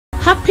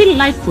Happy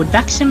Life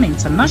Production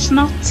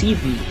International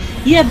TV.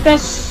 Yeah,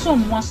 best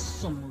someone.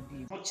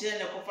 Much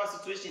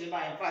situation in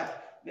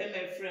fact. When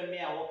my friend me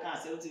I walk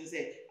and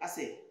say, I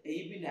say,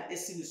 you be na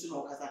esinu soon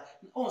or kasa.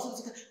 Oh,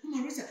 so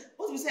Marisa,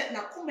 what we say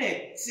na come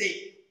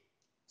say.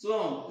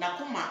 So na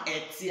come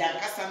eti and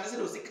kasa na say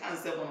do see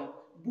cancer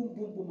boom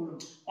boom boom boom.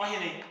 Oh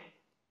hene.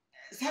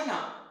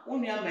 Sana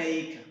onu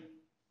America.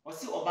 O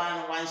see oba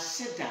na wan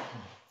sheda.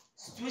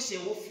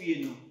 Situation wo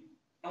fie no.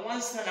 And one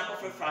son na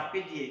kofre fra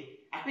apedie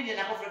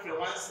na kofre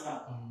one son.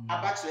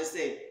 Abatwe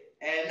say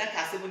na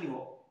kasa mo ni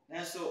ho.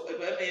 And so, if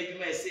I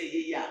may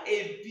say, yeah,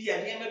 a be a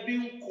never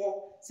being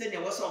called, send a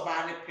was of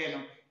Barney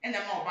Penno, and a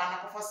more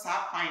banner for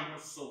sapine or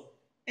so.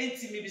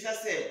 Ain't me, as I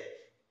said.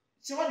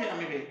 So, what do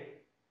you mean?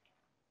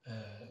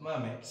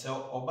 Mammy,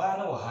 so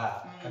Obana or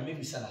her can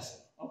maybe Sanasa.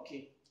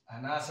 Okay.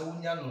 And I say,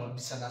 when you're not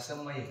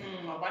Sanasa, my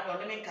but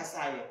your name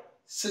Cassaya.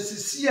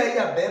 Says, see, I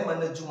am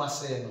Bearman and Juma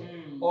say,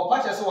 or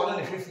patches one on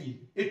the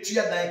 50, a tree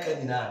like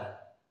a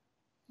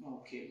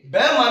okay.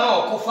 Bearman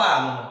or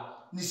Cofano.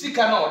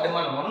 Nisika no the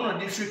man no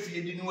dey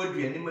hwefie di no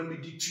adua ni ma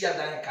di tua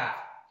dan ka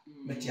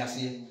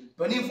metiase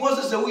but if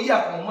was say we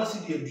ya ko ma si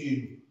di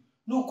aduenu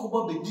no ko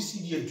ba be di si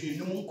di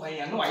aduenu mu kwan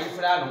ya no aye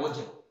fra na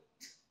woje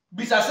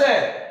bisa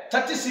say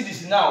 30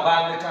 cedis na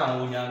oba ne kan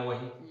wo nya no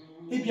wahi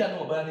e bia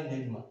na oba ne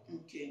nyaduma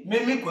okay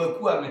me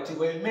kwaku a meti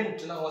we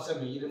ment na ho say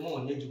me yire mo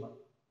nyaduma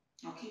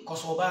okay ko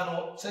so oba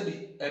no say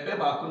bi ebe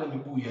ba ko na me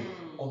bu ye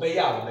obe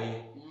ya obe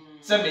ye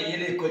say me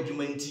yire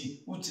kwaduma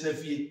nti utina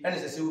fie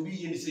ene say obi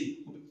ye ni say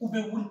ube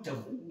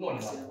wuntam no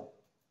na so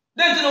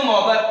den no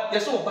ma oba ye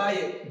so oba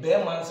ye be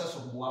man se so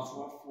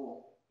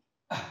boafo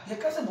ye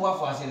ka se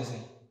boafo ase ne se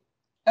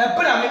e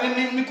bra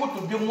me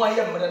kotobe mu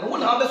aye mre no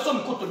na be so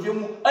me kotobe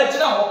mu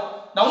agina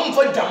ho na wo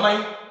mfa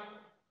dwaman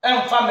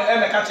emfa me e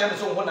me ka kire me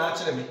so wo na a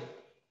kire me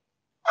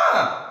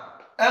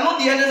eno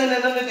de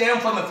ne de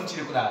emfa ma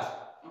fikire kura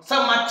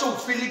sa ma cho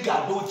fili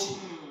gadochi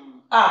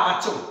ma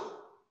cho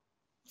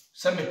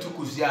sa me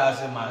tukuzia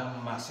ase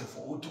ma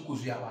sefo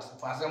utukuzia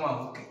wasefo ase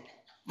ma okay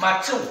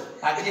macho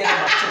adie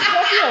na macho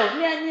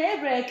obio me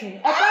breaking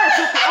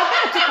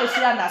oba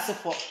tukosia na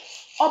sefo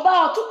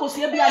oba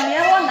tukosia bia me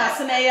ho na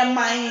se na ye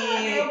man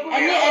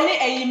ene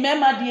eyi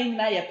mema de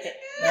nyina ye pe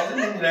na ze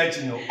nyina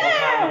chi no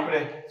oka no pre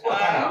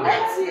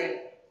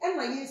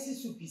ena yesi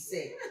supi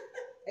se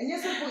enye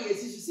se po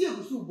yesi su si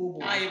egusu bobo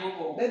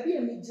bobo ba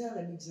bia me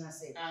gina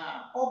se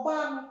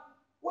oba no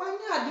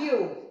wanya ade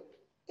o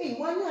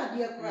wanya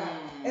ade kra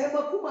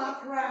makuma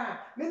kra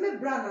me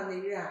brana na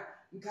yira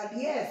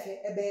nkade efe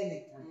ebe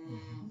ne kan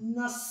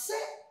na se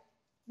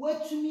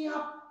watumi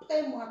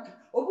apem aka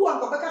obi wan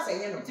ko beka se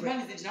nye no ti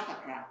bani de na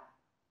kakra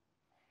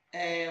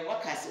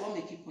wakasi what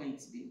make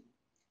point be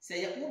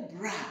say ye wo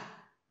bra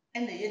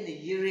ena ye ne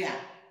yire a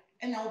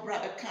ena wo bra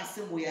beka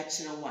se mo ya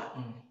kire wa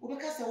wo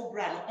beka se wo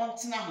bra no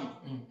ontena ho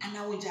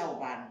ana wo ja wo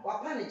ba no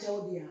wapa ne che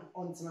wo dia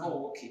ontena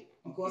oh okay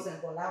because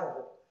en ko la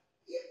wo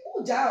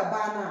wo ja wo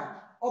ba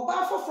na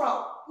oba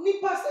foforo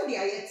nipa se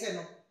dia yete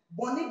no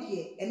boni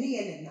de ene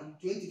ye ne nam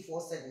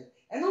 24/7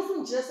 eno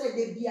so nkire se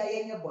de bia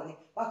ye nye boni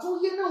but wo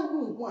ye na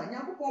ngu a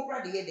nyankopon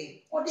kra de ye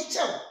de o de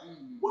chew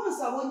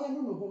once a wonye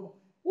no no ho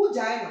wo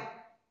jai no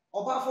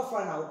oba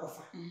foforo na wo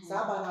kofa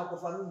sa ba na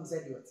kofa no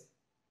nse de ote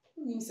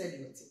nim se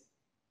de ote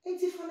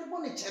enti fa ne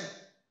boni chew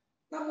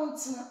na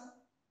montina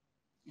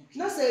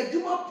na se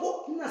aduma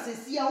po na se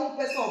sia wo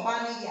pese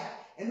oba ne ya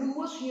eno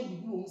no sua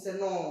bibi wo se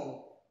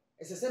no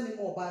ese se me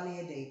mo oba ne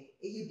ye de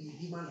eye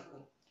bibi ma na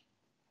ko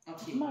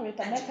okay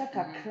Marita meka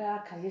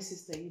kakra ka ye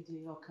sister yi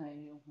di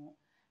okan ye ho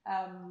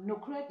no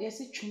kra de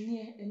se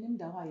twene enim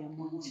da ho ya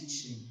mo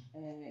nchi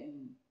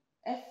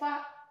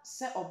efa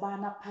se oba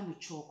na pa ne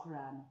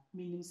chokra no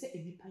menim se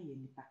enipa ye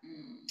nipa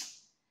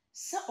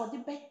se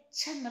ode be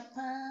che na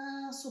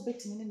pa so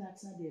betimi na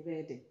atena de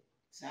ebede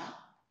sa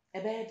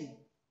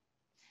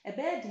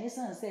ebede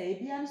san se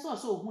ebia nso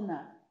so ohu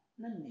na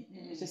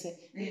me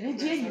se ne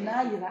je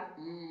nyina yira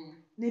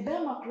ne be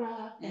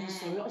makra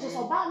enso o se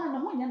oba na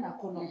ho nya na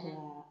kono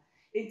kra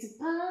enti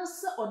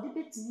pass odi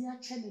betimi a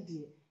che ne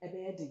de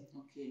ebede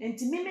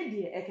enti meme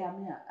de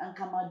ekame a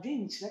anka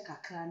madwin kire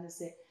kakra ne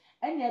se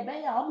enya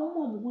ebe ya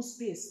omomo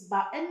space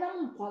ba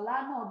enam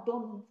nkwala na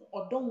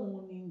odon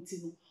won ni enti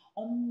no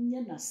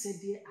omnye na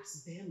sede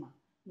as bema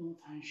no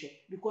fanhwe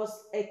because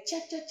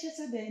cheche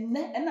se de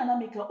ne ena na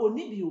make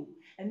onibio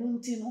enu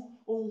enti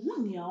no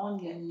ohun nia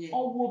onye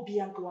owo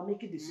bia nka wa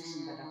make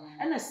decision dada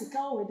ena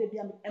sika o de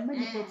bia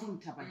emani person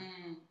taban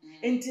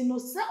enti no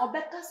se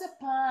obeka se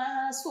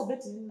pa so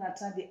obetini na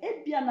atade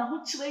ebia na ho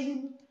kire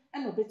yim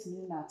ena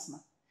obetini na atna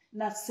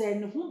na se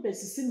ne ho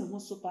besisi ne ho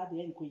so pa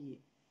de enkoye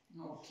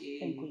okay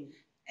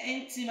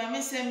enti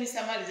mama say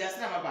Mr. Manager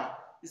say mama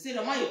they say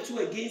no man you two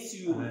against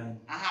you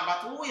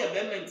but who your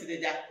payment the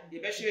ja dey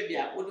be hwe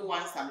bia only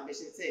one sam be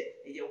say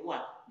e wo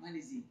a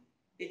manager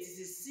it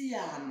is see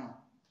ano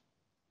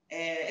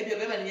e bia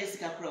be man nye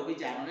sika kura we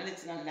ja no na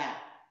tina la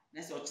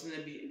na say o tina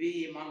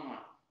bi ye manu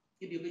a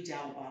e bia be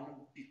ja wo ba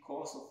no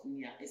because of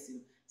me a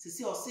esi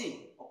see o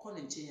say o ko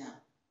ne nchen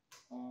a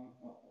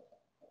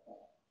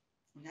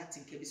na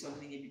tinke bi so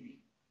na nye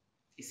bibi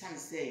e san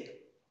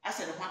say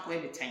asa ne kwa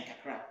ne tan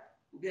kakra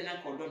obi na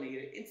nka odo ne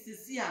yere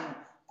ntisi ano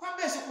kwa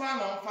be so kwa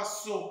na onfa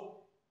so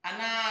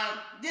ana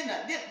de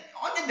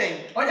onye den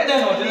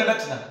na ode ne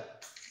betena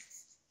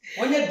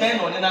onye den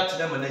na ode na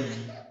tena ma na yi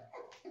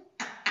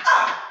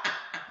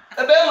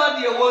ebe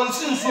ma de won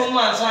sinsu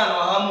ma ansa na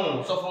ha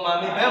mu so fo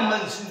ma me be ma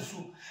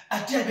sinsu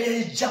ade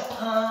be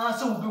japa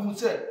se obi mu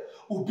se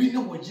obi ne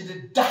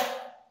wogide da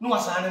no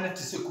wasana ne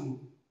tese kunu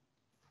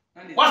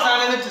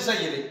wasana ne tese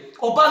yere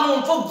oba no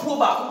mfo buo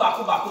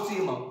ba ko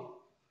se ma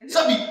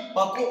sabi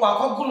ba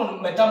ko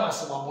gunu medam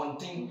ase ba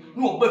bonten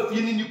no oba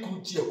fie ni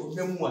kunu ti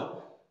akonya mu a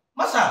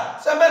masa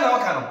se be na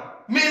waka no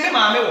me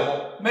ma me wo ho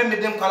me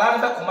dem kwala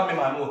ne be koma me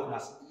ma no okuna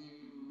se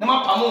na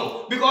ma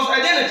pamo because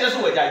I dey na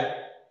cheso wajai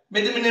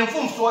me dem ne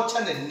mfom so cha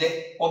ne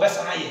nne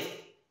obesa ye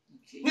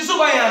ni so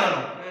ban ya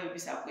no no be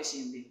sa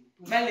question be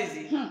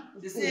Melody,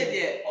 they say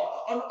there,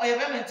 or your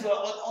women to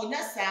on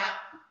your side,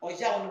 or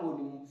Yawn would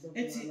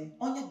do.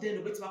 Only then,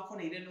 a bit of a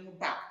corner, then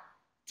back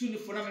to the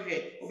phone of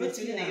it, or bet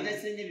you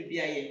let's say, maybe be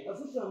a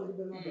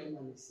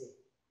say.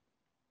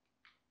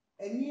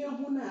 A near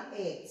Huna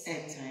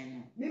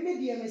time. Maybe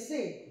the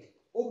MSA,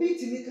 Obi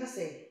to make us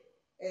say,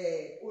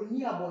 or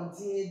near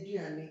Bonti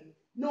Diane.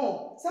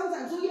 No,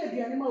 sometimes we have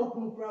the animal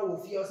open crowd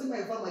of yours, and my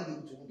family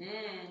do.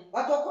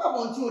 But talk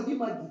about you,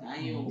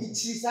 Dimagi,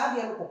 which is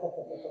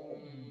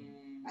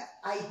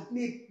I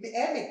me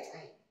every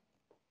time.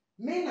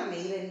 Men are we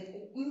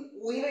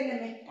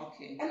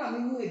okay. And I'm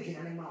in a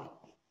animal.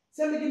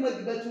 Somebody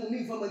might be to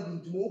me from a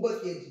good to move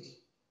but yet.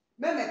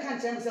 Men I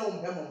can't tell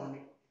myself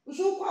money. We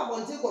so quite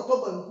want to take what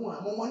over and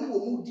more money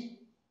will move deep.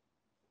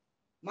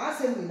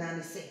 Master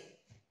Minani say,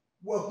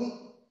 working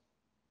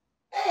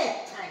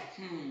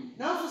time.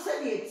 Now to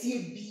say the tea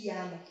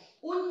bian,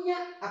 onya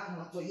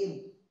akmato yem.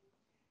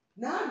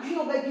 Now you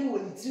know by you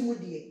when it's in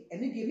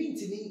and if you mean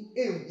to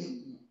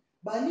me,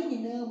 Bani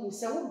na mu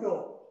se wodo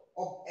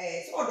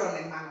odo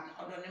ne man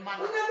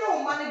onya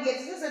do man de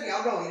se se de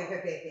odo yire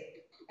pepepe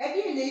e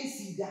di na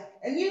nsi da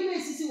eni ma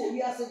esisi wo wi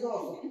ase do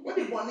so wo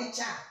di boni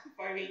cha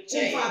for be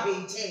che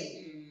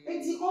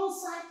enti on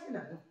site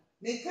na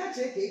me ka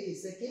che ke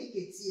se ke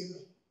tie me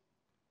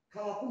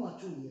ka wa kuma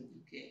tu ye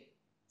okay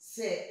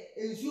se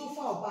enzuo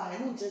fa oba e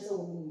no nche se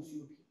wo mu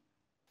nzuo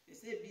bi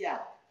se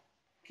bia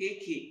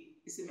keke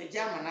ise me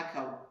jama na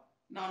ka wo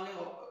na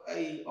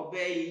ole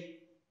obai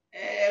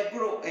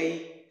bro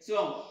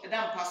so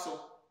edam paso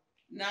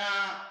na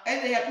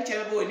ede ya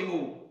picture bo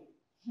animu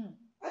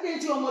ade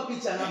ti o mo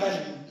picture na ba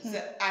ni se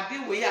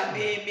ade we ya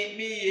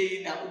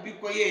me na obi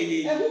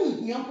koye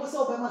hu yan po se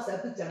o be ma sa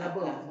picture na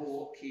ba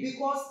okay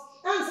because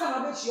answer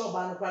na be shi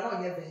oba no kwa na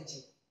onye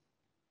venje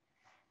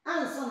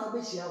answer na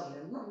be shi awo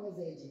na onye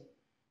venje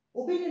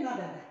obi ni na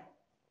dada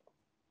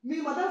me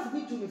madam for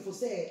be to me for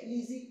say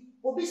easy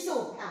obi se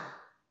o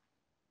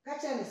ka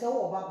cha ni se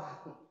wo oba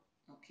ba ko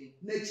okay.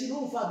 Na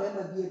chino fa be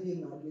ma bia bia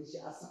na be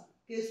asa.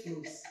 Case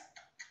close.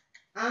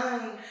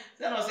 Ai.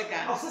 Se no se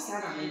ka. O se sa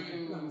na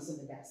me na me se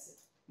me dase.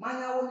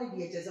 Manya wo ne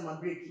de che se ma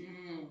break.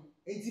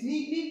 Enti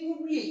mi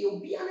wo wie ye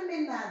obi an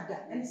me na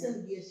ada. Ani se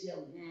me bia hia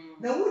wo.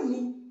 Na wo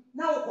ni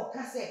na wo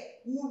koka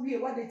se wo wie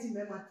wa de ti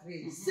me ma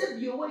trade. Se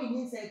bia wo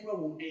ni nsa kra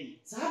wo.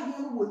 Sa bia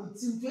no wo ni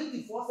tim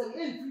 24/7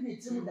 e free ni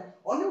tim da.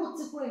 Oni wo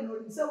ti kra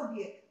ni se wo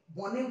de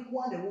bone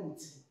nko na wo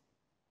ti.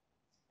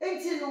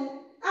 Enti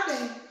no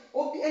aden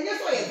obi enye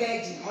so ye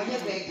virgin onye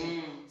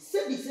virgin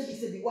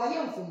sebi wa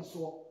ye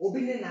mfomso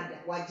obi ne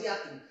nada wa ji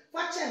atum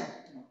fa che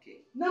no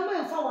okay na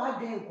ma mfa wa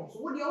adwen nko so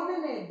wo de one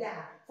na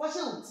eda fa she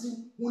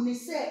uti huni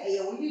se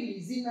eye wo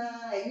release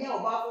na enye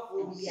oba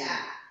fofo bia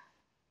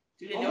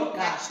tule ne o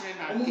ka chere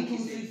na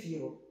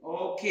keke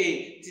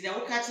okay ti ne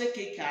o ka chere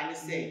keke ani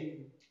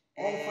se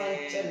on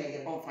fan che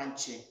ne on fan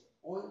che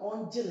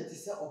on je ne ti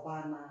se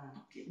oba na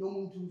no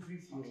muntu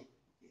free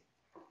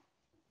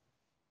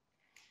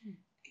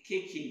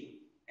keke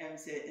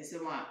say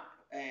ma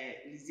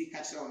Lizzie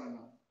catch on no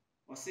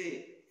o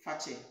say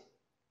fache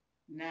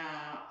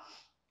na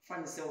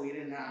fan say o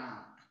yire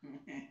na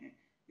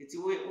eti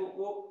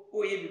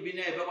o ye bibi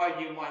na e be kwa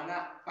dwe mu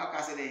na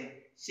paka say den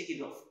shake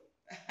it off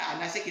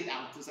na shake it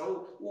out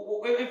so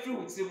o free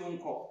with mu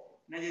nko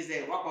na je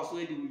say wakoso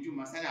e di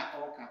wujuma say na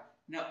oka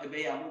na e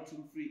be ya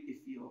mutu free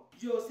efio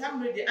yo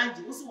sam ready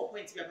anji wo so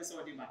point bi apese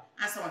o di ma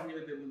asa wa ne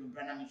be mu no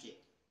bra na mehwe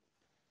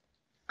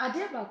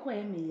ade ba ko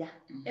emi ya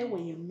ewo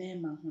ye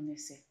mema ho ne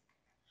se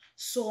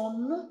so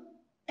no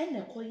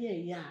ene ko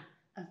ye ya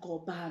anka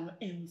oba no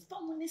emfa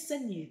mo ne se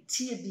ne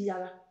tie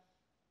biara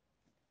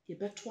ye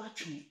beto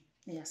atwe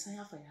na ya san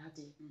afa ya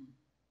ade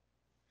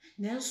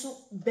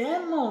nanso be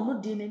ma no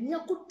de ne ni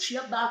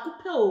akotua ba ko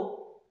pe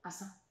o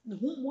asa ne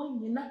ho mo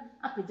nyina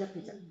apagya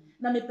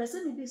na me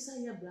pese me bi sa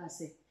ye bra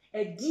se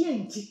edi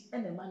enti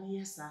ene ma ne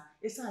yesa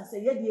esa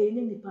se ye de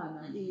ni nipa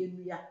na ye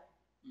nua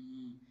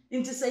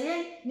Inti say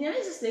ye, near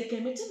is a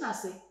committee na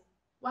say.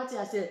 What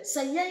I said,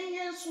 say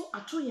yen so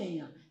a 2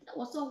 year. That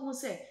was all who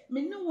say,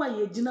 me no why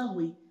ye dinner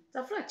way.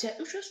 The fracture,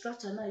 if you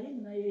structure na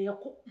ye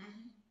cook.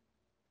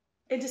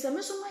 It is a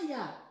mess of my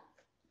yard.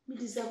 Me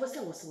deserve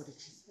was what it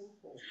is.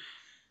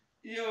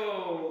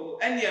 Yo,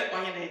 and you're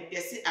on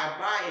yes, I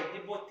buy a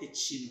debut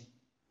teaching.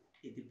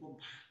 edi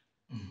bomba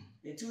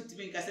enti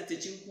utimi nka se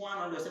techi nko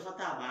ano do se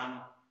fata ba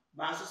no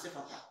ba so se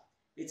fata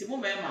enti mo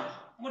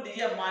mema mo de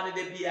ye ma ne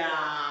da bia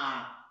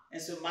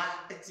enso ma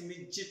etimi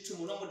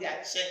gitum no mo de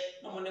ache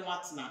no mo ne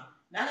matena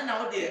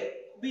na wo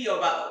de bi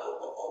yoba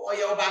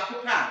oyoba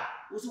kupa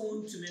wo so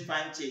wontumi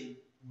fanche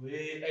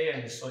we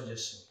aye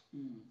suggestion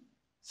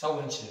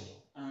so nche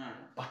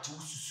but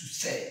ususu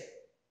say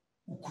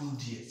ukunu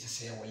die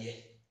se wo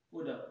ye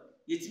oda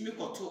yetimi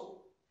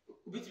koto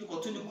ubitimi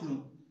koto ne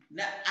kunu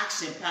na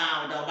action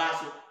pa oda oba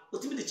so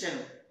otimi de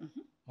channel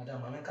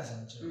madam ameka se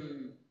nche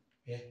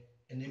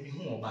ene mi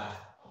hu oba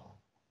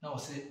na o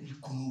se ni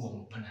kunu wo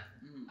mpana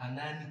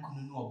ana ni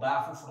kunu ni oba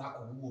afoforo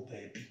akọwo wo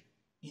baabi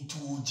nti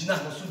wo gina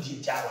no so die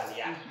jawale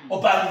ya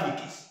oba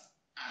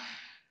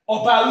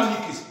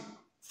unikis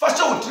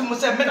fasha otrim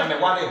se me na me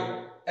wale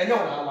wo enye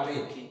wo na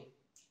wale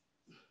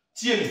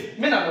tie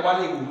me na me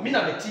wale wo me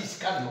na me tis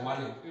ka me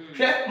wale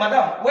hwe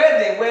madam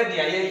where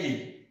dey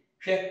ayeyi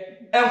hwe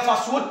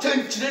emfaso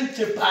tenchire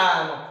nche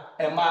pa no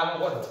e ma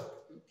no wodo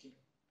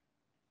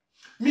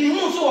mi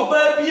hu so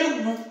oba bi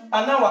ewu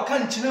ana waka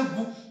nchire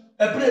gu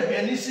ebre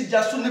biani si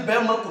jaso ne be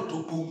ma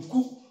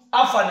kotoponku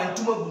afa ne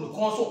ntuma gu ne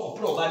kon so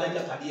kopre oba na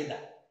japade da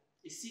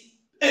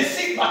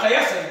esi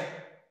batayese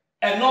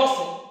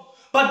enoso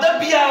bada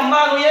bia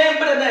ma no ye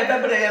bre na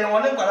ebebre ye no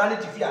wona kwara ne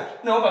tifia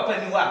na o papa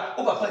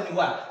ni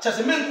wa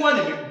chese me nko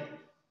na me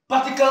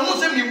patika mu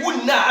se mi wu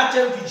na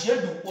acha mfiji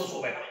edu ko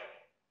so beba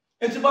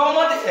enti ba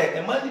mo de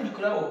e ma ni bi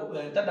kura o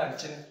dada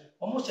nchine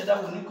o mo cheda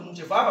wo ni kunu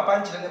che fa papa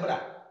nchine ne bra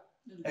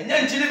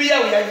enya nchine bi ya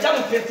wo ya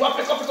jam petu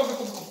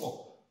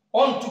afeko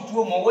on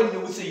tutuo mo wonye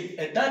wo sei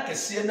eda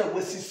kese na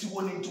wasisi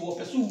woni nti wo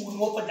peso wu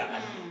no fa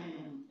jaka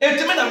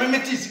enti me na me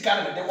meti sika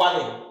na de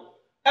wale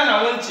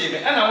ena won cheme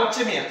ena wo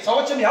cheme ya so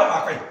wo cheme ya wo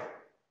akwan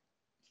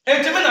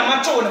enti me na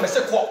ma chewo na me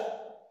se ko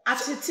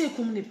atete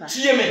kum nipa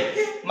chie me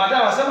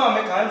madam asema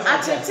me kan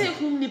atete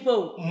kum nipa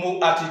o mo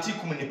atete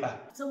kum nipa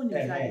so woni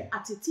kai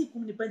atete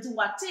kum nipa nti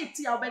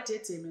watete a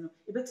obetete me no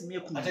ebetime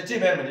ekum atete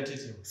be me de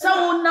tete so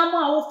wonam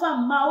a wo fa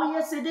ma wo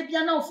yese de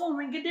bia na wo phone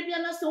ring de bia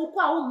na se wo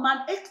kwa wo man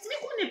etime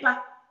kum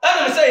nipa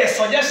ana me say yes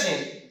suggestion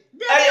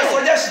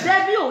suggestion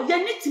Debbie o ye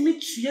nitimi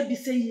tue bi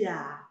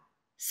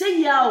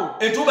say ya o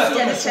etu be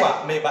to me so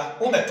a me ba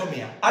wo be to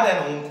me a ada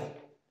na wonko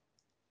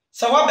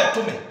sa wa be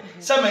to me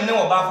sa me ne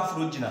wo ba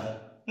foforo gina ho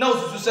na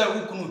osusu say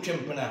wo kunu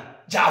twempena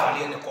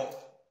jawale ne ko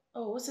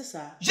oh what's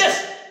that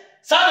yes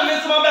sa na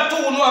me so ma be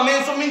to wo no a me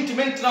so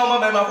mintimenti na wo ma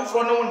be ma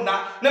foforo ne wo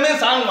na me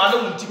sa anwa na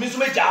wo ntimi so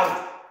me jawo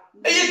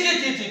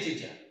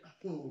eye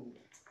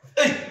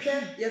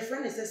your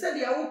friend said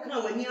the awu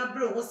kan wani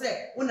abre wo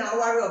say wo na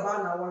aware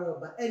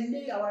oba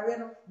enne aware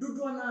no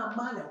dudu na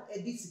ama na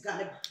edisika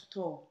ne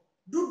to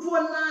dudu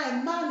na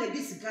ama na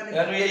edisika ne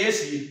eno ye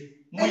yesi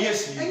mo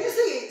yesi enye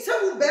say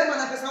wo be ma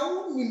na kasa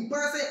wo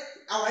nimpa say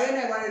aware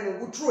na aware no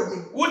wo tro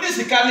nim wo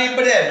disika ne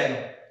bre me no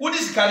wo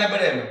disika ne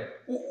bre me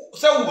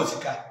say wo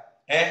sika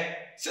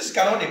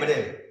sisika no de bre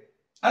me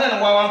ana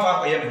na wa wan fa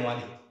ko ye me ho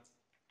ade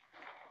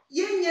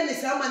yenye ne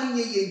sama ni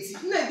nye yenti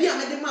na bi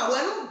amede ma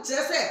wa no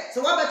kire se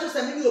wa beto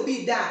se me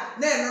obi da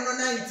na eno no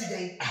na nti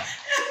den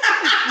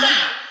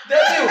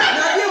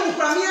na bi mu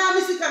kwa mi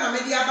amisika na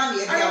media aba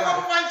ne edia wa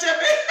papa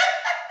nchebe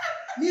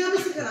mi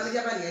amisika na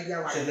media aba ne edia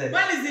wa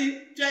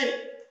malizi try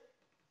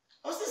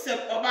osi se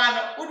oba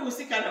na wo de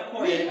usika na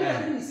ko ye na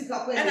usika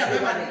ko ye na be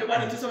ma de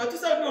ba to so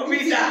no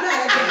obi da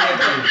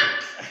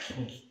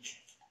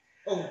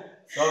oh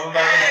so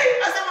ba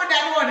asamo da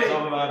no de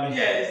so ba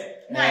yes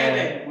na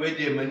ye we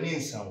de mani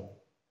nsan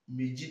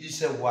me gidi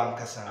se wan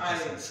kasa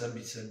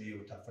sabi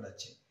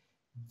utafarache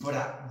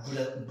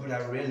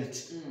bra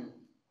reality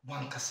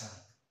wan kasa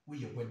we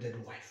your wedded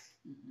wife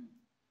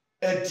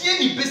die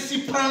ni besi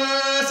pa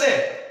se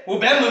o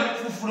be ma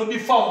fufuro bi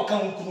fa o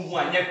kan kunu hu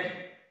anya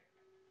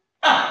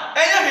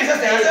enya bi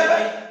se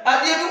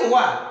adie bi wo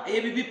a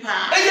eye bibi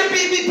pa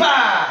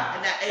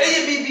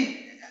eye bibi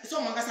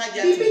so mo kasa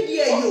dia bibi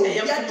die yo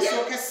ya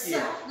so kase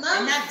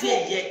enya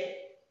die ye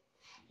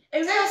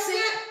ewese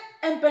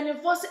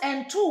empenifos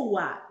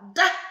entuwa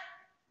da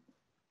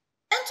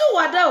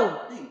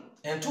o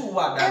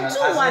entuwa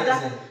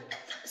da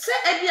se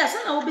ebia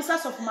se na obisa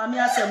sof mami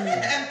asem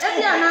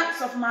ebia na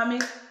sof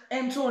mami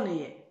entu ne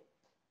ye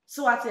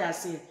so what I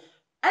say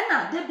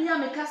ena de bia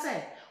meka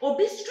se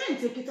obi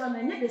strength ekita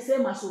na nye the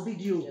same as obi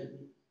dio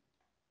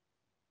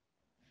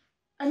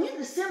anya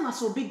the same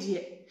as obi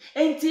die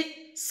enti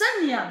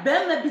sania be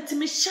ma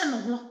bitimi hye no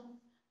ho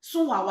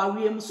so wa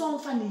wawiem so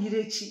mfa ne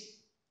yirechi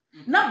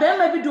na be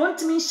ma bi don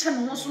timi hye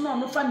no ho so na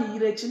no fa ne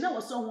yirechi na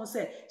wo so ho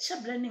se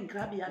hyebre ne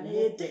nkrabia na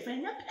e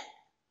defenya pe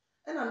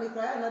ena me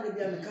kwa na de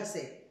bia meka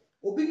se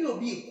obi ni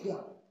obi eku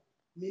a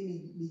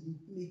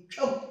me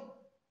twam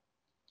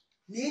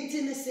ni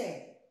enti ne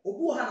se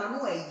obu ha na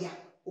no eya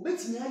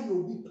obetimi aye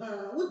obi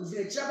pa wo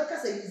dire kira beka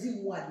se yizi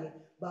mu ade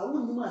ba wo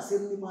nim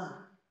asem nim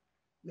a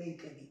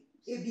menka bi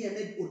ebi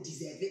ene o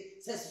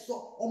deserve se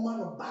so o man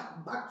no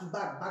back to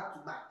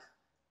back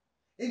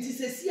enti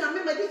se si a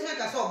me medi kan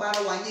ka so ba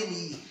no wanye ni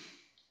yi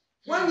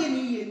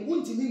wo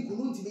ntimi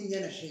nkunu ntimi nye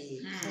na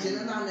hwe je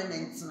na na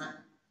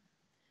ntena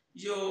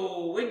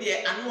Yo, we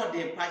dey ano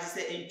de party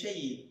say entwe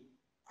yi.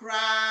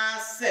 Kra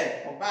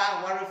say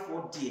oba worry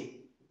for dear.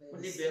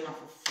 Oni be ma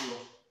foforo.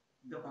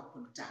 Be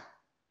kwakoda.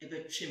 E be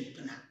twem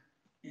pena.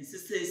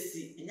 Insise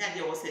si enya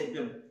de wo say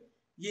bem.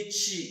 Ye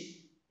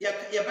chi.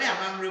 Ye ba ya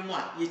mamre mu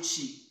a ye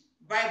chi.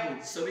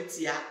 Bible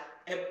somitia.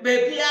 E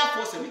baby a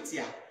for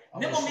somitia.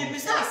 Ne mo me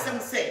bisa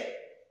asem say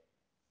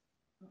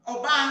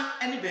oba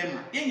eni be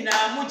ma. Ye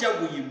nyina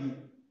moja wo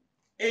yimu.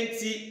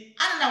 Enti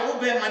ana wo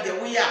be ma de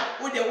wo ya,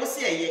 wo de wo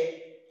se eye.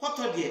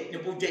 Koto de ne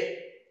bodwe.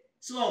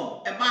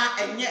 So e ma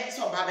enye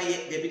so ba be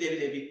ye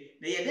debi.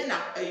 Na ye de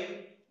na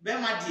be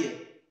ma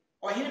de.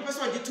 Ohini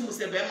person oje tumu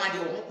se be ma de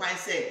wo ho kwan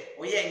se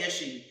oye enye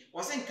hwe.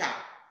 Wo se nka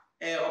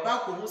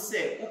oba ko mu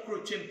se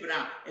ukru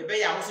twempra e be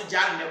ya wo so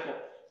jar ne ko.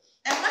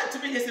 E ma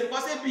tumi ye se ko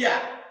se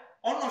bia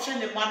ono hwe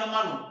ne ma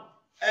no.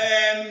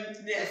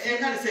 E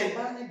kan se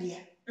ba ne dia.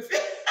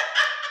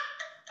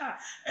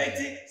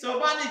 Eti so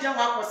ba ne ja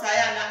wa kosa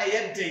ya na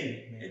eye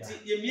den. Eti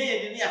ye mie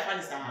ye ni afa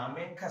ni sa.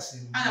 Amen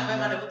kasem. Ana ba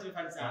ma na mutu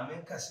fa ni sa.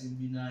 Amen kasem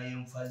bi na ye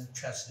mfa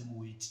twasem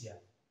wo etia.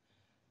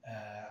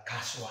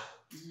 Kaswa.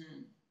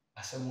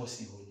 Asem wo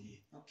si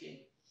hodi.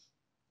 Okay.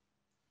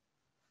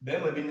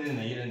 Bema bi ne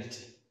na yere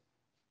nti.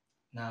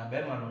 Na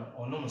bema no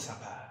ono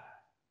msapa.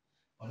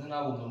 Ono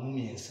na wo mamu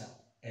miensa.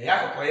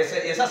 Yakoko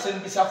yesa sem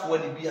bisafo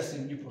ani bi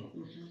asem bi pono.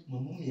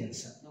 Mamu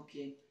miensa.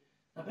 Okay.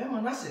 Na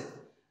bema na se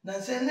na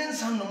se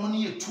nensa no mo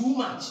ne too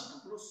much.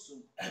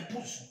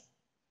 Abuso.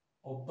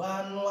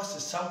 Oba no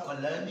asesa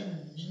nkwala ni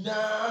nyina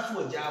so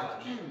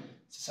ajaba.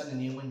 Sesa ne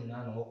nemu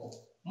nyina na woko.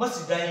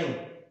 Masi dan yo.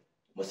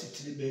 Masi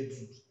tiri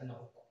bedroom na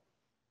woko.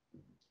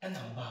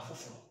 Ana ba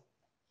foforo.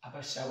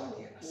 Aba shower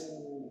de na se.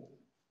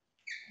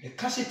 The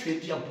cash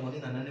trade bi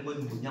abone na na ne ba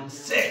nyam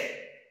se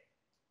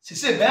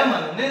be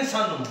ma ne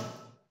nensa no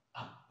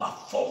aba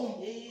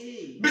fom.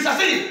 Bisa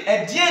se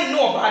e die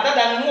no oba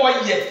dada no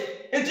oye.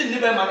 Enti ne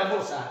be ma na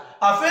bo sa.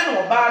 Afen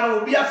oba na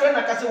obi afen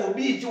na kase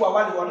obi ji wa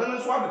wale wono no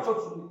so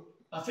abefafu.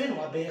 Afen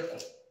wa be ko.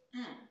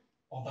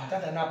 Oba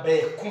dada na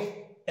be ko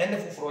ene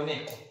foforo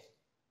ne ko.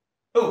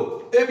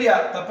 Oh,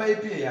 ebia papa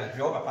epie ya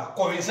hwe papa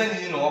ko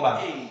nsani no oba.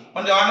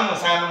 Onde wa no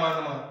san no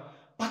ma.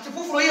 Pati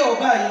foforo ye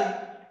oba ye.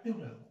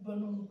 Ewura oba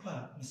no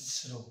mpa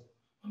nsero.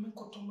 Mame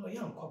kotomro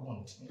ya nkwa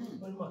bonti.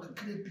 Oba no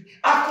akakere bi.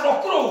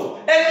 Akrokro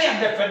eni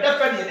adefe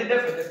de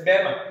defe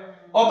be ma.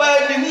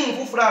 Oba ni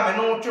hu foforo ame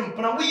no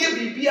twempna wo ye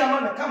bibia ma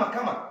na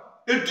kama.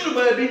 Eduru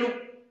ba bi no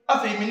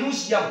afa mi no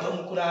hia mpa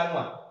mu kura no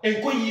a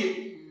enkoyie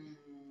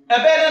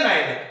ebe na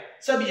ide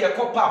sabi ye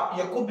kopa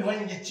ye ko bi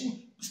han ye tim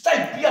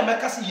style bia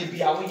meka se ye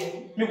bia wo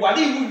ye mi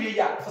wale wu wie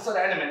ya fasa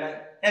da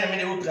ene me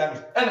ne wo pira mi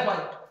ene hwan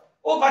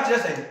o ba kire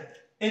sai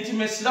enti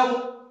mesira wo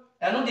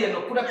eno de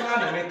no kura ka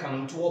na me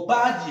kan nti wo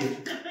ba die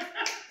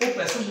o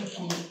pese mu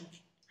kunu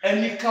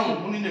eni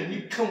kan wo ni na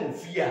ni kan wo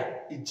fi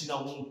a ejina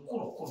wo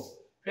kuro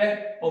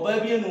hwe oba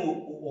bi no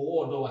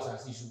wo do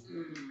wasase su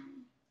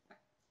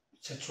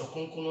Setro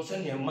konkono se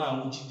ne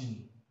ma wo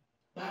gidi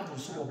Bible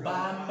so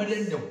oba mere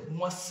ne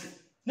nwase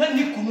na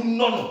ni kunu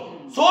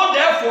no so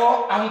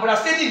therefore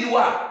ambrase ni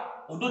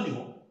niwa odo ni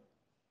ho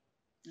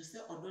se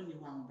odo ni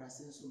ho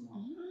ambrase so mo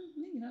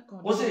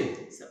o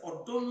se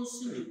odo no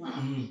so ni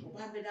ho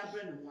oba be da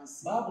bre no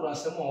nwase Bible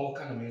asem o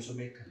ka na me so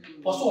be ka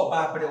o so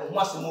oba bre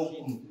nwase mo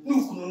kunu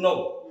ni kunu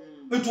no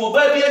etu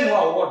oba bi enu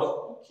a wo do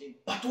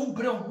but wo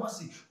bre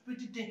nwase be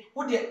dide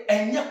wo de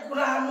enye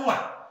kura no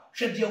a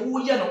hwe de wo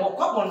ye no wo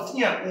kwa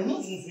bonten a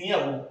ohun sunsun ya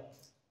wo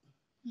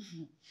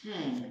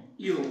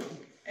yo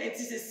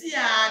eti se si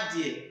a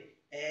de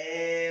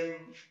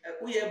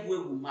wo ye bu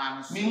egu ma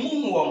no so mi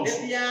mu wo de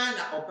bia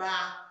na oba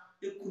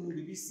ekunu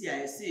bibi si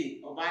a ese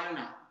oba no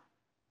na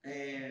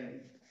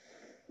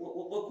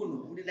wo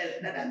kunu wo de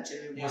da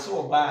nchere wo so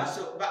oba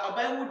so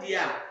oba wo di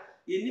a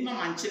ye ni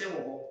mama nchere wo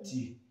ho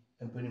ti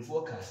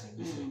empanifo ka se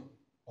bi so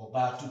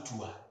oba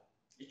tutu a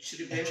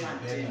echiri be ma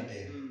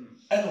de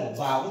eno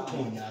oba wo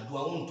ton nya do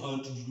a wo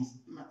nton tududu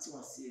mati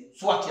wase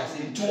so ati ase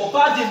nti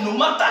oba de no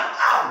matter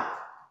how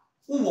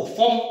wo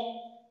fom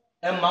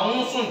e ma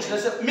won so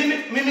nkyere se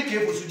mimi ke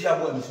efo so di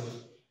abo am so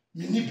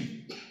mini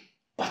bi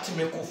but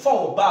me ko fa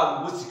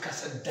oba wo sika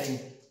se dan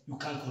you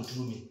can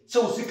control me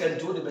so wo sika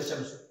nti wo de be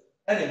shem so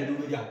ena me do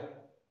be dia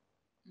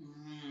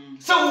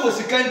so wo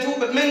sika nti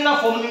wo me na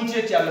fom ni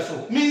nti tia me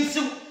so means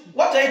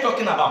what are you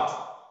talking about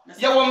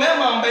ya wo me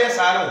ma mbe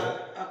sa na wo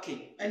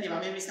okay eni ma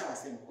me bisa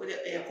wase o de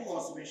e ko ho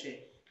so be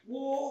hwe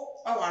wo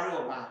aware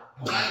oba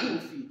ni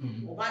ofi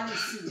oba ni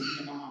si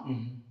ni mama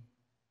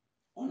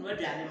onu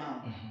aduane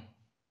ma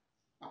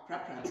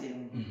aprapra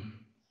dem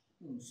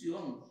nsi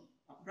on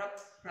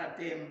aprapra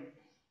dem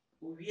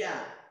owi a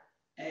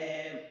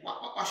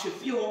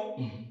ahwefie ho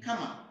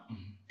kama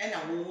ena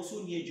wo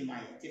so ni adwuma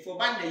ye te for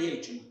ban na ye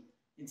adwuma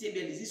nti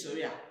be lizi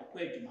sori a okọ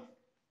adwuma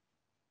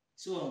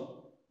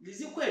so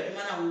lizi kọ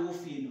adwuma na wo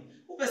fie no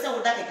wo pese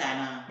wo dakeka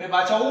na me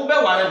ba cha wo be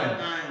ware me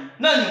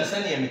na nyi se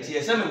ne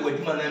emeti se me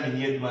wadwuma na me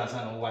ni adwuma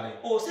sa na wo ware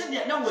o se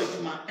na wo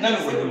adwuma na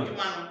me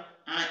wadwuma no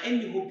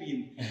eni ho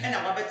biem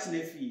ena wa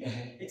betena fie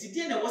enti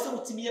die na wo se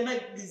wotimi ye ma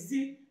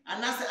lizi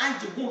anase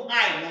anje ho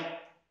hai no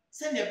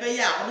send your bay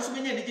out, almost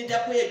many did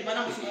that way, man.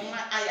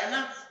 I am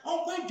not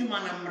quite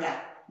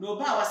Jumanamra. No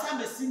ba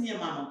wasabe senior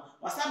mama,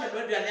 wasabe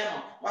ready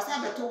anema,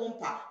 wasabe to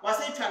wumpa,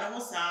 wasay trying to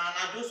hosa, and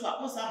I do swap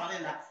hosa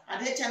malena,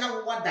 and they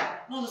channel what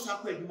that, no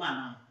sacred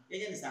man.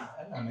 Yes,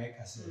 I make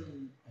us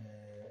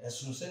as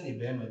soon as any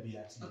bear may be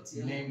at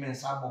name and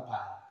sabopa.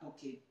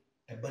 Okay.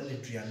 A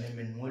banditry and name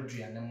and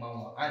woodry and a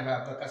mamma. I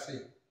have a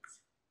cassette.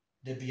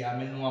 The be a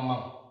men no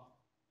mamma.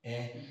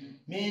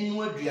 Me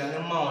woodry and a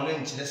mamma,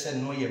 and she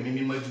said no, ye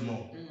mimi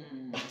majumo.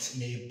 But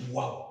may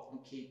wow.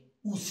 Okay.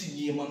 Who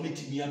see ye mamma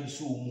meeting me, I'm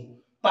so.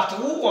 But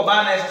who were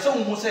banners,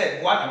 some who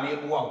said, what I may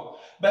wow.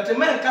 But a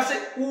man can say,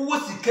 who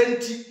was the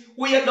canty,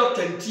 we are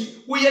doctor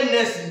tea, we are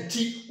nursing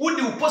tea, who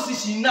do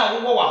position now,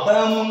 who are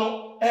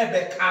Bermuno,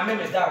 Ebec, I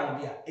remember down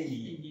here.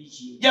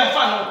 Yeah,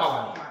 fun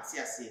power.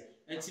 Yes,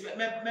 and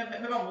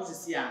remember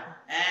Moses here.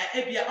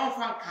 If you are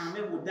on can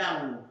me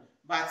down,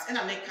 but and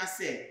I make us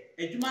say,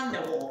 a human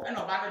the war, and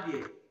a banner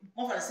dear.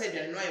 Often said,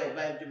 you know your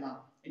bedroom,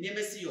 and you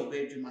may see your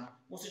bedroom.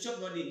 Most of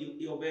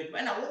your bedroom,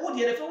 and I would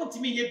hear the phone to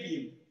me, ye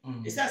beam.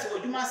 It says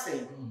what you must say.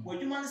 What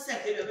you must say,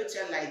 they will bet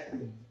your life.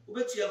 Who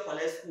bet you for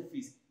less school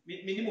fees.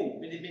 Minimum,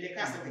 with the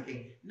cast of the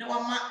king. No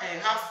one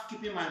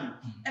housekeeping money.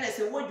 And I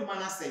say, what you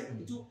must say.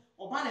 To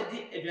Obana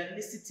did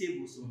a city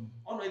table, so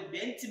on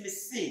the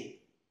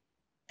intimacy.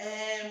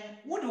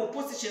 What the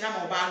opposition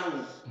am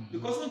Obano?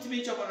 Because when to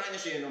be chop on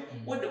an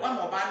what the one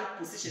Obano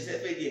position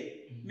said,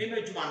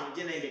 maybe Juman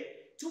generally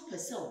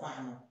 2%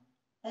 Obano.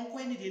 Uncle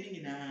anything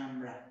in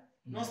Amra.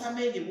 No, some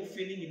many who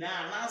feeling in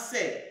I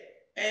said.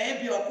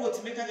 Be your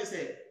quote, make us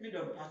say,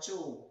 Middle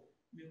Pacho,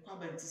 me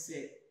come to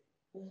say,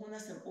 Ohona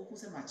some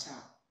opus and my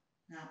child.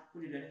 Now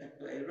put it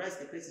a rice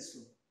the places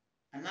soon.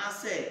 And I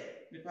say,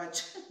 me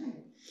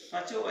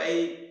Pacho a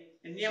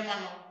near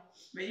man,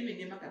 may you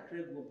name a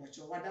crib or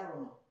Pacho, what are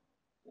woman,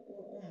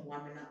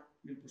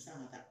 me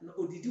Pusana,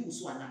 no, did you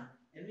swan,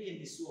 and me in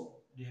this swamp.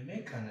 The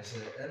American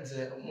and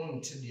the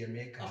moon to the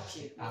American,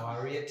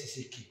 our rate is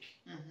a kick.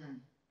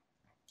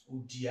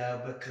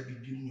 Udia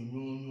Bakabi,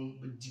 no,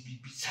 but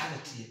be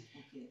sanity.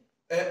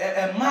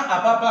 Ma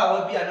ababa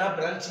will be an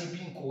branch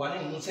being one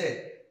who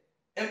said,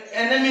 and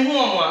then me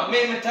home,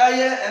 may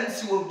retire and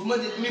see what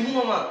me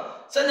home.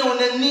 Send on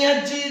a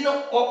near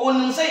Gino or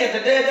on say at the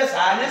day that's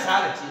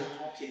sanity.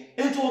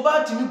 It will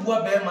about to me,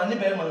 boy, bear money,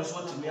 bear man,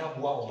 so to me, a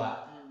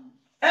boa.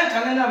 And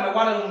Canada, my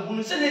one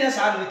who send it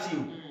aside with you.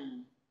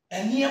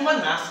 And near my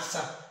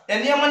Nasa,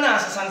 and near my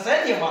Nasa, and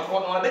say, my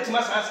phone, I bet you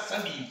must ask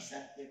some bees.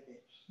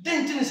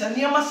 Then Timmins and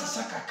near Massa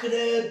Saka could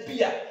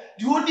be a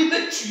you would be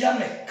bet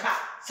cat.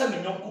 Some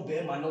young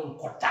bear my own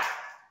quota.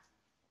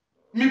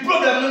 Me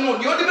problem no,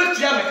 the only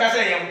bit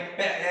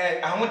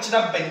I want you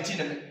to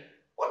bench.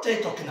 What are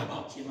you talking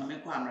about?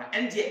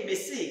 And yet, may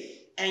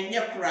say, and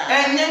yet cry,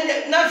 and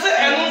yet, nothing,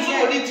 and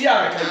also the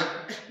tiara.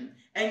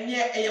 And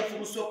yet, I am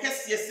from so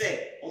Cassia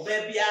say, or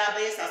baby,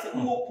 I say,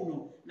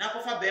 who now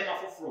for Bema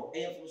for fro,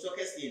 and from so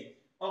Cassia.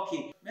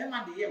 Okay,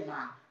 Mamma, dear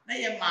man, now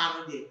your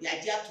man, the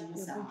idea to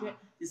Musa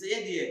is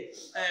a dear,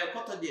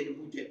 cotton dear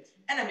budget.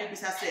 And I maybe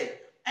say,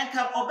 and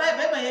come obey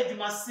Bema, you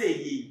must say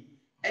ye.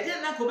 I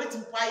didn't know about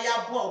why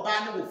you bought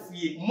banner of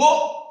ye.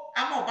 More,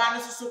 I'm a banner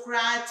so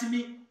cry to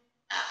me.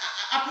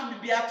 I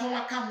be a tongue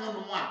account no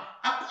one.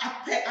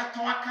 I pay a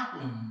tongue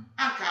account.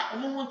 Anka, a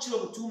moment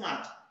too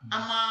much.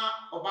 Ama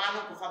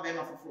Obano for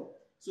Bema for floor.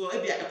 So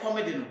it be a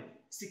comedy no.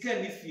 Sicker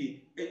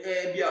Niffy,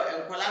 be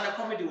a Colana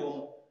comedy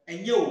woman.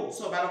 And you,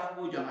 so bad of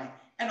good,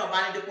 and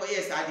Obana the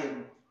yes, I did.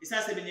 It's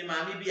as a minimum,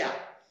 maybe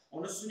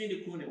on a soon in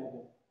the Cooney.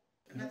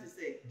 And that is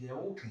say, they're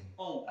walking.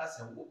 Oh, that's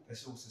a walk,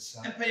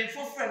 and paying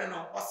for friend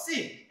or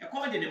see a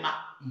comedy in the map.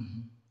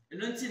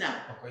 And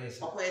Nuntina,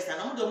 okay,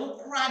 and I'm the more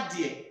crowd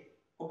dear.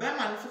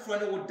 Obama for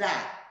friend would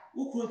die.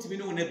 Who couldn't be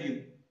no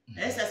nebule?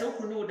 As I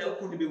couldn't know that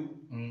couldn't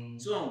be.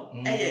 So,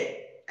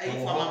 I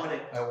former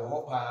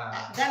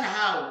Ghana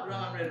how,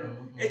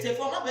 it's a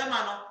former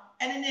Bemano,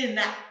 and in name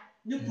that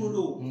you could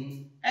know.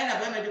 And a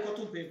Bema de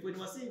cotton paper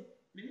was saying,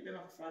 many Bema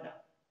father,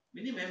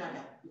 many Bema,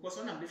 because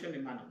one of the family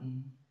man.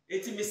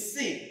 It's me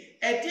say,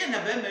 a dear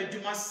Bema,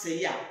 you must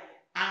say, yeah,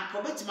 and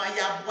commit my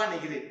yard one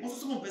again.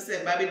 Most of them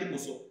said, Baby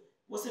Musso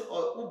was it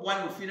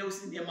one of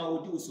females in the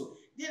amount would do so.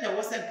 Then there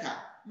was a car,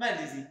 my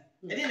Lizzie.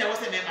 And then there was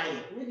a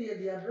memory.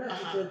 Really, the average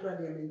to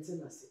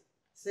maintenance.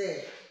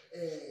 Say,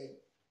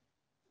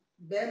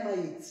 bear my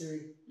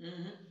tree,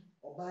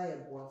 or buy a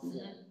boy.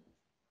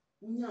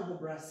 Unya ho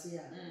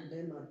brasia,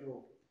 bear my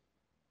dog.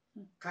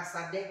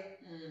 Casade,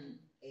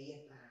 a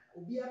yepa.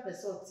 Obi a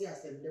person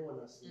tears and they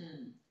want us.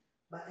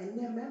 But and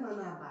then Mamma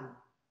ban.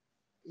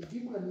 If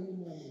you want any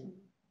more,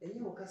 and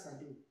you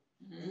casado,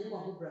 and you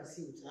want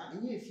brasil,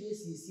 and you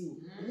face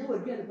you, and you will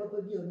get a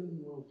papa be on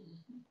you.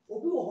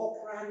 Obi will hawk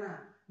rana.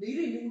 They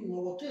didn't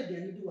know what they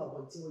do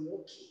about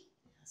you. Okay,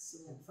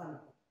 and fun.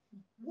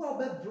 Well,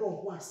 bed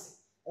bro once.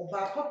 Or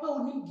by papa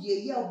only the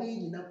year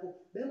being in Apple,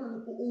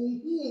 Beman who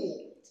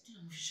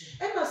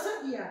and I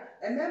said, yeah,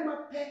 and then my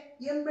pet,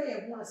 young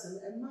bear once and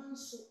a man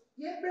so,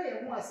 ye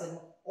bear once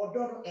or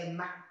daughter and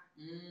ma.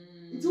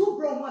 It's all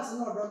bro once and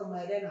not done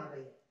my dinner.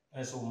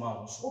 so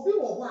ma so obi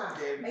wo ho a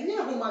enye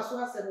ahoma so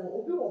asem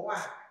obi wo ho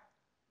a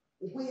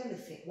obo ye ne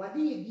fe wade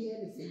ye bia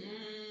ne fe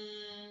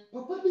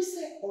papa bi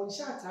se on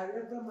chat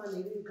are brama na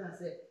eri kan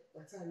se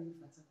watare ni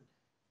fata ko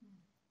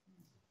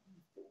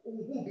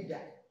ohu bi da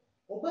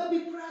oba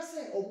bi kura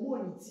se omo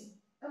ni ti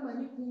ama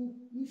ni ku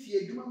ni fi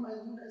adwuma ma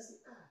ni ka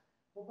se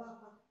oba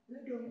pa ne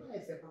do ma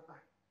efe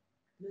papa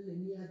na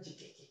ni agye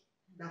keke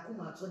na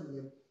kuma ato ne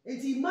yam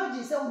enti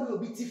imagine se wo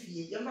obi ti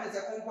fie ye ma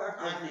se kompo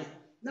akọ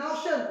na o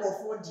hwe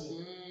nkrofo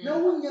die na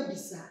wunya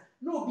bisa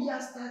na obi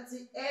a start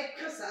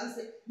kasa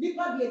nse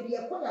nipa de de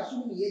ekoya so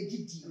mu ye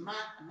gidi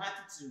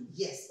attitude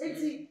yes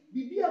enti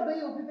bibi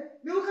abaye obi be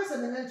me wo kasa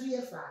na ntu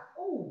ye fa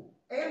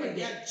me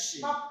de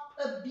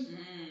papa bi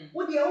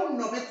wo de wo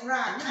no be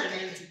kra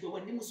na ntu go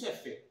wani mu so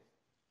efe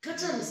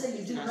kacha mi se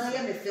ni na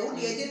ya me fe wo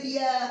de de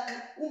bia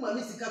wo ma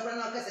mi sika kra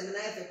na kasa na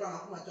ya fe kra ma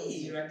kuma to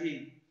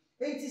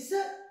enti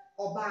se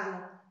oba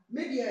no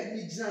me de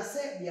ni gina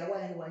se bia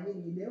wa ni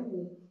ni na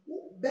emu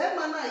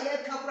bema na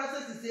ye ka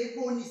process se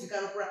ko ni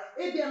sika no kra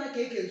e bia na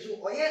keke so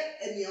oye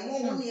eniamo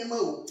ho niema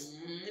o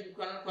e bi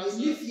kwa no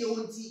ni fie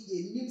onti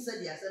ye nim se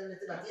dia asem ne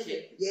te ba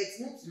ye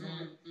expect no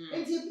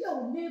enti bia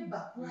wo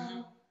neighbor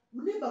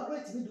kra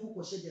ti bi do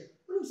ko shede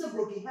wo se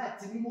broken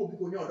heart ni mo bi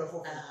ko ni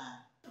odofo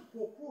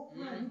ko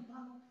ni pa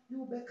no ni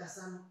wo be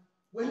kasa no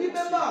we ni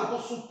be ba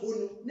wo so po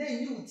no na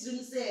enyi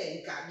utirim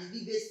se nka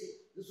bibi besi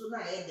so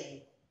na ye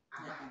den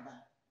aba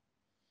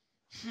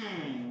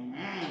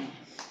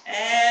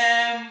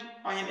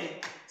onye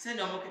me send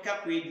o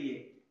mokeka kwa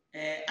edie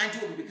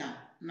anju obi ka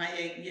na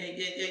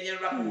ye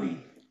rap way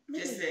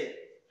just say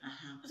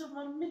so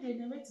from me dey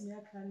na metimi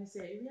aka ne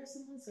say we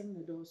asem nsem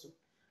na do so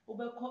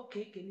obekọ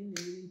keke ni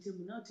na eri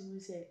ntemu na otimi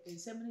say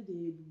nsem ne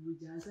dey bubu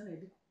jansa na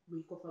di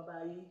we kofa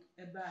bayi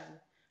ebayi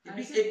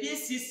ebi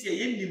esiesie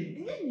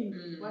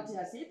yenim what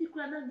ya say ebi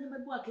kura na nyema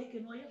bu akeke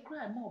no ye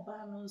kura ma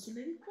oba no so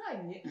na ebi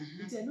kura nye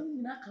nti no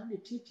nyina ka na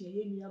tietie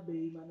ye nua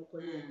bayi ma no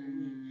ko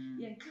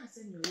ye nka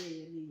se no ye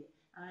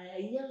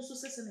ye ye nso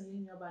sese na ye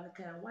nua ba no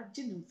ka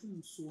waje ne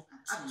mfum so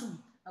atum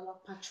awa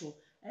pacho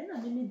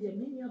na me de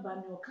me nua ba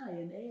no ka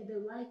ye na ye the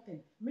right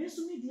thing me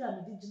so me di a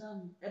me di gina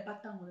hu e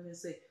bata ho ne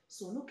say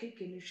so no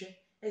keke ni hwe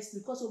it's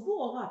because obu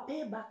wo ha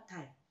pay back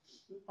time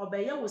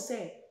obeye wo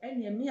say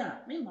enya me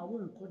a me ma wo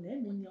nko na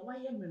enya nya wa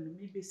ye menu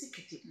me be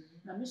sikete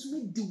na me so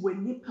me di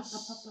wani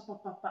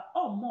papa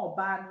o mo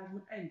ba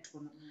no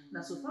ento no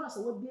na so far as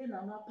wo bie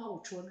na no apa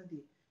wo cho no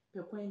de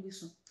pe kwan bi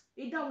so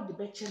ida wo de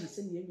be che ne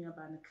se ne enya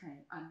ba no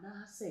kan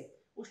ana say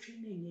wo hwe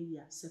na enya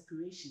ya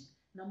separation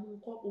na mo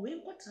nko we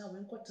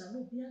nkota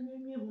no bia na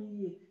enwe hu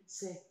ye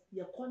se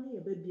ye kọ ne ye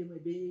ba bie ma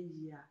be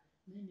ye a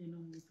na ne no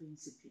mo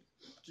principle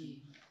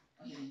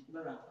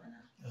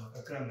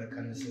kakra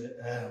meka ne sɛ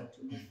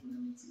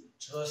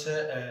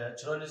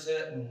kyerɛ ne sɛ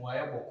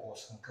mmuayɛ bɔkɔɔ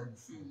sanka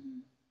bufu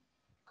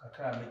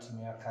kakra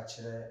metumi aka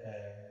kyerɛ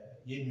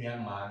yɛnnua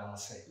mmaa no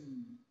sɛ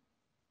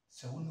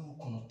sɛ wo ne wo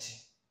kono te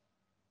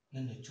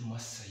na n'adwuma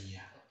sɛe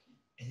a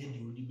ɛnyɛ deɛ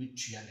wode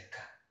bɛtua ne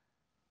ka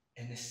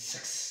ɛne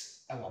sex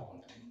ɛwɔ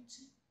abɔnten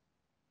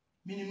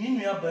menim ne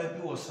nua baa bi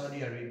wɔ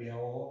Saudi Arabia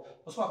wɔ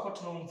hɔ so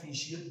akɔtena wo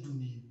mfinhyia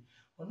dumie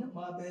ɔne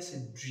mmaa bɛyɛ sɛ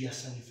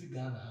duasa ne fi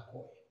Ghana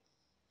akɔɛ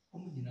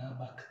nyina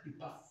ba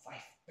kadipa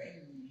 5 pɛ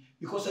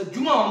because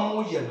adwuma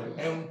mo yɛ no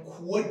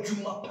enko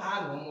adwuma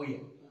pa na mo yɛ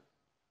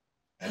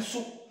enso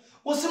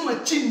wo se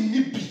ma chi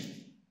ni bi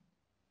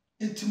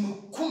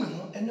entimu kum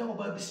no ene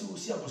oba bi se wo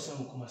si abosan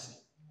mo kuma se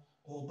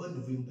oba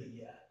November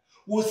ya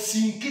wo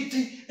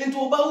sinkiti enti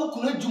oba wo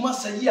kuna adwuma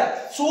sayi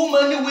a so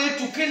many way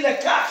to kill a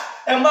cat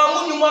e ma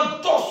mo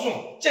nyuma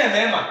doso che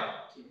mema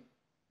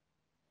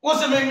wo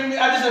se me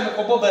ade se me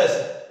kobo ba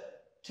se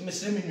ti me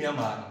se me nua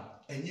ma no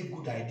enye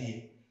good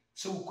idea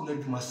so wo kuna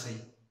dwuma sai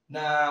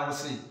na wo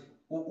sei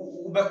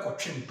wo be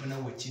kotwe mpena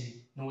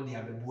wachiri na wo de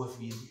abebu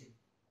afie die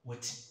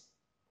wati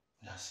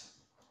that's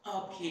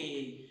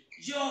okay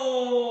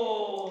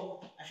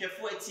yo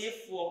ahwefo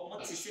atiefo mo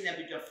te se na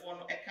bedwafo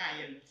no eka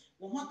ye no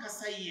wo ho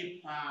akasa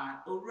ye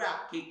pa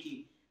owura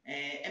keke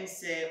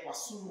emse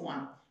wasomu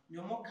a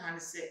ne mo kan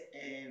se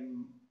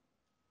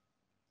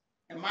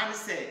man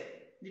se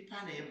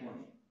nipa na ye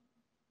bone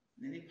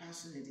na nipa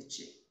so ne de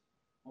che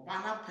oba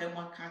na pa mu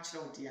aka kire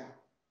wo de a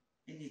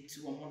eni ti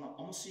wo mo no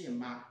omo so ye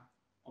ma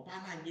oba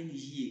na anye ne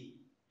yie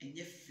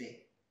enye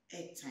fe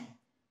time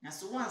na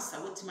so once a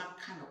wotima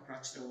ka no kra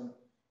kire wo no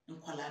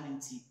nkwala ne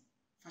nti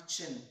fa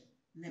kire no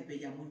na be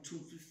ya montu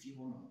fifi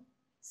ho no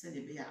se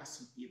ne be ya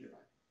aso bie be ba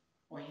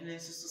ohene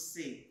nso so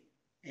se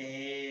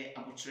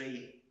abotire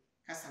ye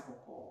kasa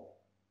kokko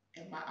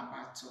ema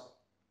abato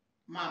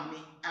mami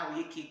a wo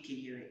ye keke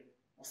yire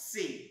o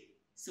se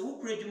wo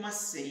kura dwuma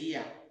sei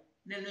a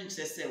na no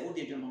nkyere se wo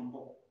de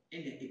dwamambo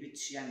ene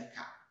ebetua ne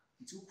ka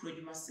nti wo kura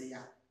dwuma sei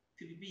a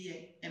pibibi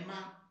ye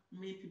ema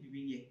me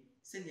pibibi ye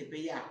se ne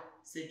be ya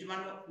se dwuma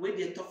no we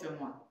de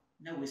tofem a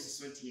na we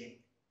soso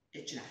de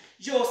echira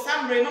yo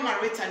samre mama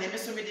Rita ne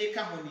meso me de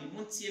ka ho ni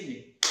muntie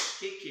me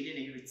keke ne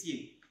ne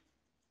retie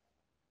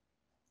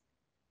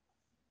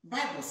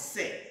Bible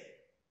say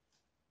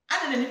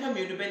ana na nipa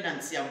me no be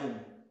nante abom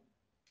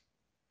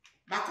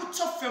ba ko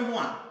tofem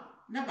a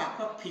na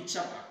ba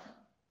picture ba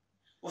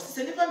o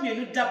se nipa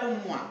mienu dabo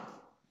mu a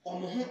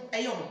omo ho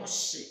eye omo ho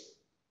hye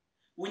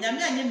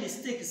onyame anye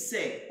mistake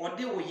say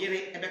ode wo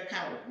yere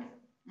ebeka wo ho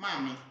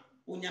maame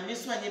onyame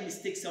so anye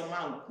mistake say o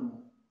ma wo ku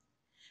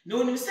na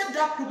onim se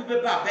da kru bi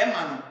beba be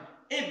ma no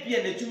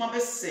ebia na djuma be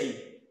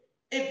sei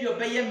ebia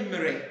obeye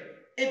mmere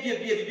ebia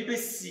bibi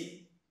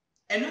besi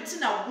eno ti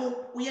na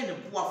wo ye ne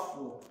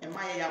boafo e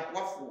ma ye ya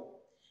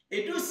boafo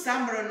edu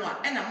samre no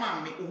a ena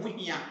maame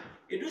omuhia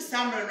edu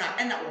samre no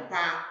a ena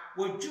oba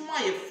wo djuma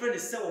ye frɛ ne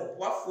sɛ wo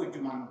boafo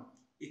djuma no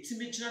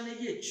etimi gina na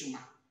ye djuma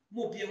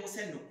mo bia ho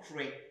sɛ no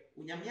kre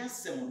onyame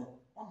asɛm no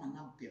wama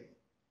na bem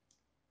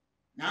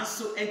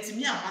nanso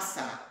entimi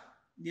amasa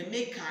ne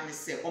meka ne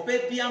sɛ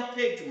oba bia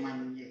mpa djuma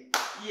nye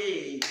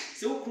ye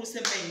sɛ wo kru sɛ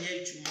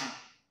menye djuma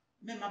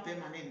mema be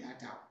ma ne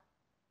ndada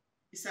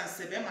isan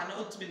se be ma na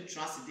otumi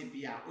trust de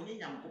bia onye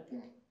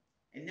nyankopon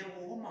ene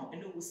wo ho ma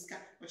ene wo sika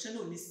o che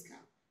na oni sika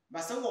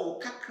ba se wo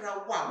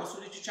kakra wo a wo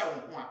so de twitwa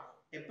wo ho a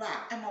e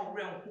ba e ma wo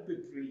renko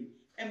bebre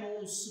e ma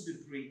wo nsu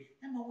bebre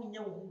e ma wo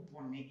nya wo ho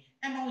bone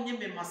e ma wo nya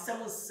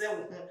memasem se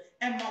wo ho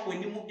e ma wo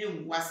nimu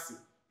enwase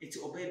eti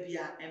oba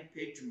bia empa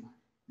adwuma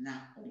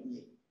na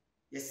onye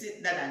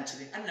yesi dada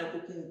nkyere ana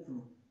kokun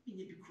kunu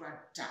enye bi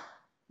kura da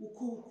wo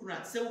kunu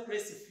a se wo kura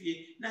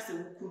sifie na se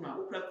wo kunu a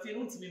wo kura fie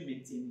no ntimi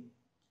maintain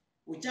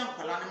oja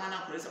nkwala na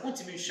mana kwala se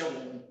ontimi hwe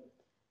wo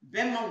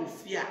bema wo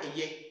fie a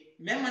eye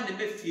mema na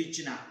me fie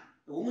gina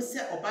wo mu se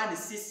oba na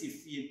sisi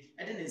fie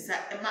ede ne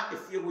nsa ema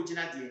afie wo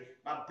gina de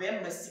ba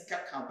bema sika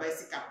ka ba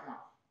sika ko a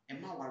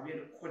ema ware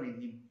no ko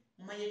nanim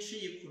mma ye hwe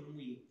ye kunu mu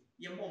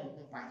ye mo mo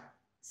ho ban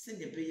se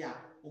ne be ya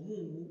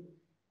omunwu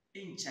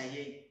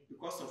enchaye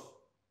because of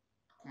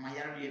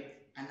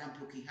akomayare and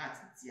broken heart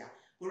tia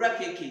ora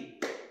keke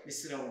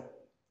misrewo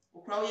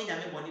okra wo ye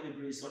nyame boni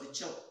bebre so de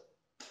chew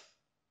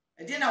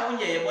edi na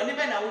wonye ye boni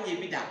be na wonye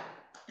bi da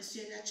esu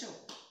ye da chew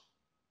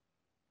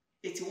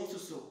eti won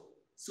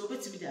so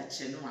betimi da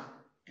che no a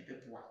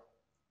ebeboa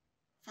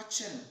fa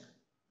che no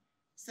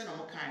se na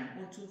mo kan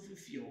won tun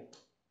fifio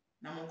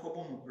na mo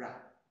nkobo mo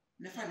bra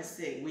ne fa ne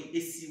se we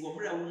esi wo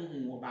mra wo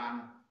hu wo ba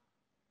no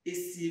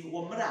esi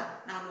wo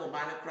mra na no wo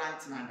ba ne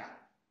krant na da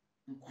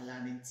nkwala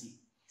ne nti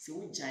se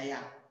wo gyae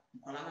a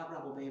nkwala na bra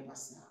bo be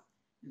basa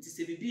nti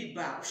se bibi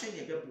ba wo hwe ne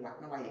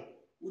ebeboa na waye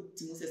wo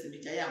timu se me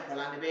gyae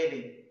nkwala ne be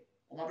den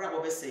o ma bra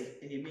bo be se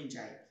ene me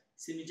gyae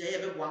se me gyae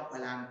ebeboa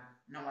nkwala no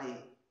na waye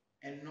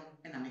enno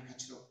ena me ka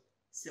kiro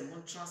se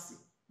mon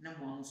trust na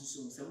mo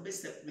amususu se mo be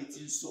separate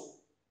nso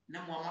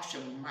na mo amahwe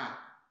mo ma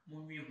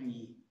mo nwi hu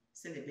yi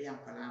se ne be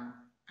nkwala no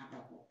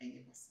ababo enye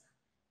basa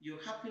your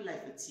happy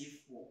life at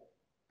T4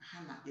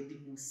 hana edi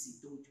mo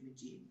si do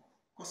dwumeje mo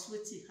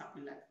cosweti happy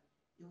life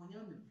e wonya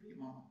me bre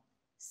mama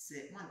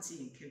se manti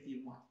nke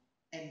bi mo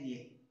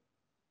enye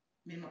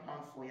me no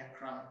pam for ya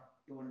crown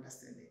you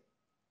understand it.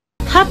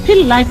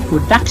 Happy Life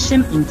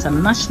Production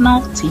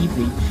International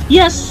TV.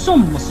 Yes,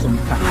 some.